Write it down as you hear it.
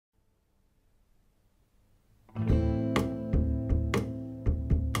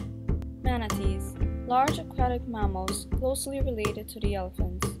large aquatic mammals closely related to the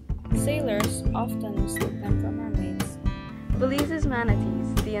elephants. Sailors often mistake them for mermaids. Belize's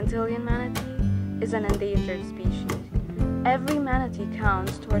manatees, the Antillean manatee, is an endangered species. Every manatee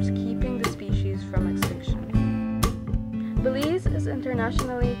counts towards keeping the species from extinction. Belize is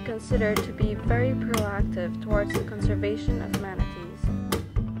internationally considered to be very proactive towards the conservation of manatees.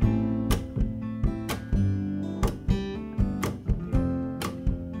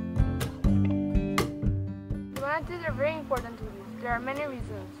 Manatees are very important to Belize. There are many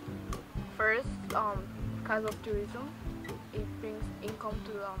reasons. First, because of tourism, it brings income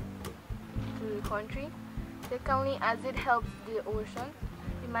to the country. Secondly, as it helps the ocean.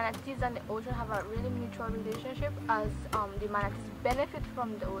 The manatees and the ocean have a really mutual relationship, as the manatees benefit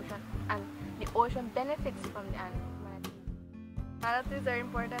from the ocean and the ocean benefits from the manatees. Manatees are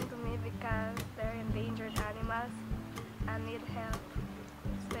important to me because they're endangered animals and need help,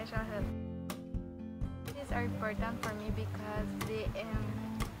 special help. Manatees are important for me because they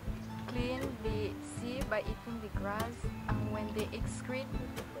clean the sea by eating the grass, and when they excrete,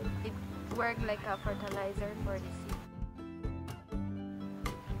 it works like a fertilizer for the sea.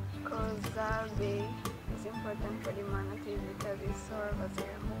 Coastal Bay is important for the manatees because it serves as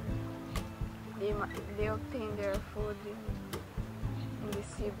their home. They obtain their food in the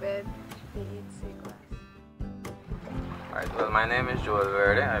seabed. They eat seagrass. Alright, well, my name is Joel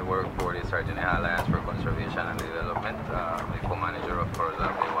Verde. I work for the Sarteneja Alliance for Conservation and Development, the co-manager of Coastal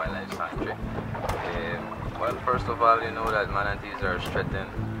Bay Wildlife Sanctuary. Well, first of all, you know that manatees are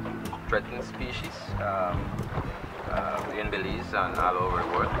threatened species in Belize and all over the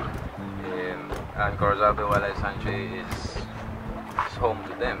world. And Coastal Bay Wildlife Sanctuary is home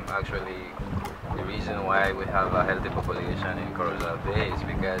to them. Actually, the reason why we have a healthy population in Coastal Bay is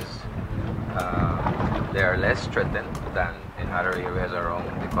because they are less threatened than in other areas around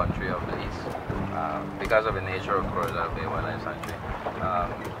the country of Belize because of the nature of Coastal Bay Wildlife Sanctuary.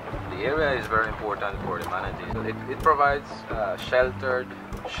 The area is very important for the manatees. It provides a sheltered,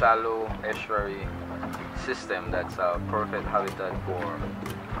 shallow estuary system that's a perfect habitat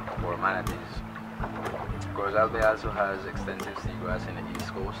for manatees. Coastal Bay also has extensive seagrass in the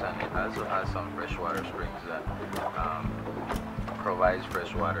east coast, and it also has some freshwater springs that provides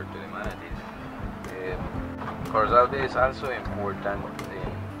fresh water to the manatees. Coastal Bay is also important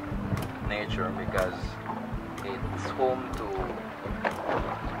in nature because it's home to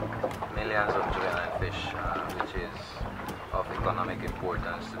millions of juvenile fish, which is of economic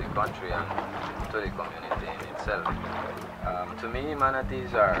importance to the country and to the community in itself. To me,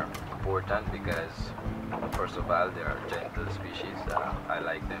 manatees are important because, first of all, they are gentle species. I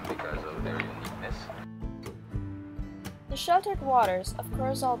like them because of their uniqueness. The sheltered waters of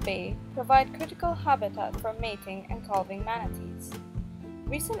Coastal Bay provide critical habitat for mating and calving manatees.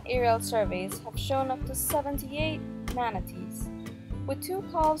 Recent aerial surveys have shown up to 78 manatees. With 2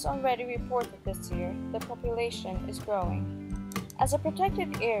 calves already reported this year, the population is growing. As a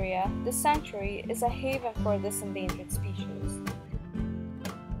protected area, the sanctuary is a haven for this endangered species.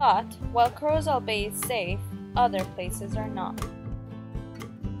 But while Coastal Bay is safe, other places are not.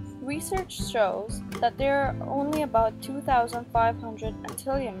 Research shows that there are only about 2,500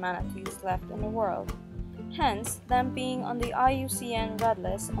 Antillean manatees left in the world, hence them being on the IUCN Red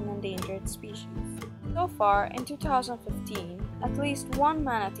List on endangered species. So far, in 2015, at least 1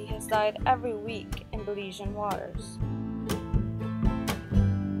 manatee has died every week in Belizean waters.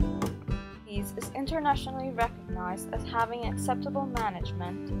 Belize is internationally recognized as having acceptable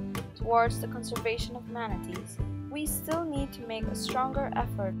management towards the conservation of manatees. We still need to make a stronger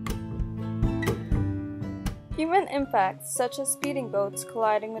effort. Human impacts such as speeding boats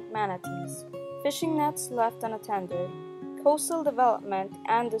colliding with manatees, fishing nets left unattended, coastal development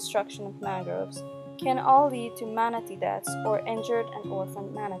and destruction of mangroves can all lead to manatee deaths or injured and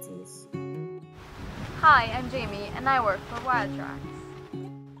orphaned manatees. Hi, I'm Jamie and I work for Wildtracks.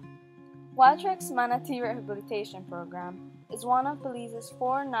 Wildtracks Manatee Rehabilitation Program is one of Belize's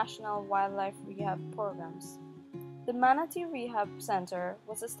 4 national wildlife rehab programs. The Manatee Rehab Center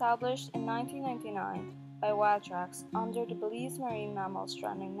was established in 1999 by Wildtracks under the Belize Marine Mammal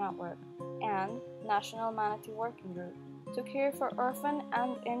Stranding Network and National Manatee Working Group to care for orphaned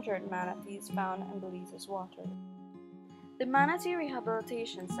and injured manatees found in Belize's waters. The Manatee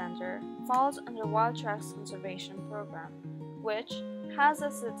Rehabilitation Center falls under Wildtracks Conservation Program, which has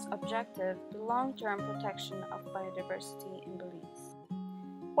as its objective the long-term protection of biodiversity in Belize.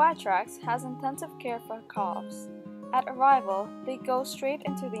 Wildtracks has intensive care for calves. At arrival, they go straight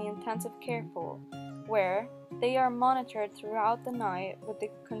into the intensive care pool, where they are monitored throughout the night with the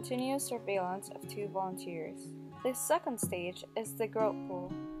continuous surveillance of 2 volunteers. The second stage is the growth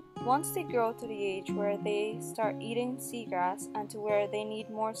pool. Once they grow to the age where they start eating seagrass and to where they need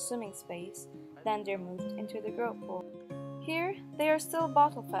more swimming space, then they're moved into the growth pool. Here, they are still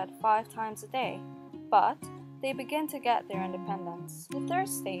bottle fed 5 times a day, but they begin to get their independence. The third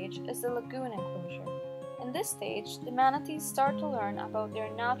stage is the lagoon enclosure. In this stage, the manatees start to learn about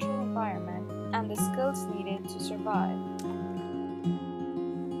their natural environment and the skills needed to survive.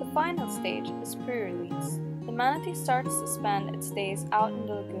 The final stage is pre-release. The manatee starts to spend its days out in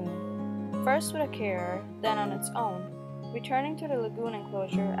the lagoon, first with a carer, then on its own. Returning to the lagoon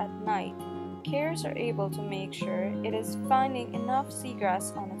enclosure at night, carers are able to make sure it is finding enough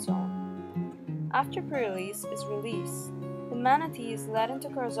seagrass on its own. After pre-release is release, the manatee is led into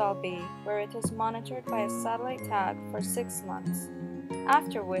Corzal Bay, where it is monitored by a satellite tag for 6 months,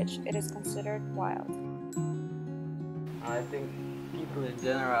 after which it is considered wild. I think people in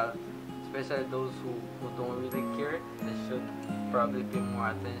general, especially those who don't really care, they should probably pay more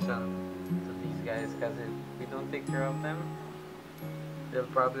attention to these guys, because if we don't take care of them, they'll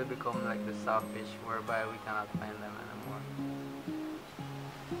probably become like the starfish, whereby we cannot find them anymore.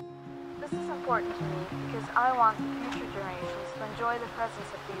 This is important to me because I want the future generations to enjoy the presence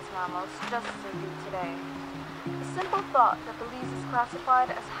of these mammals just as they do today. The simple thought that Belize is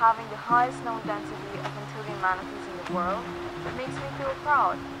classified as having the highest known density of Antillean manatees in the world makes me feel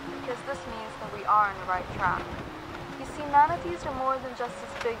proud, because this means that we are on the right track. You see, manatees are more than just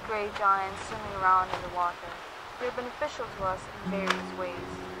this big gray giant swimming around in the water. They are beneficial to us in various ways,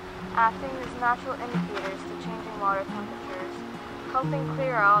 acting as natural indicators to changing water temperatures, helping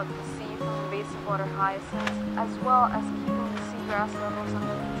clear out the sea from invasive water hyacinths, as well as keeping the seagrass levels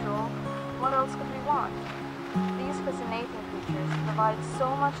under control. What else could we want? These fascinating creatures provide so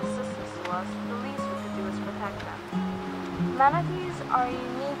much assistance to us, the least we could do is protect them. Manatees are a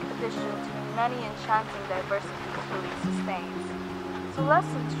unique addition to the many enchanting diversity that Belize sustains. So let's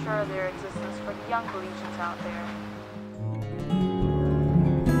ensure their existence for the young Belizeans out there.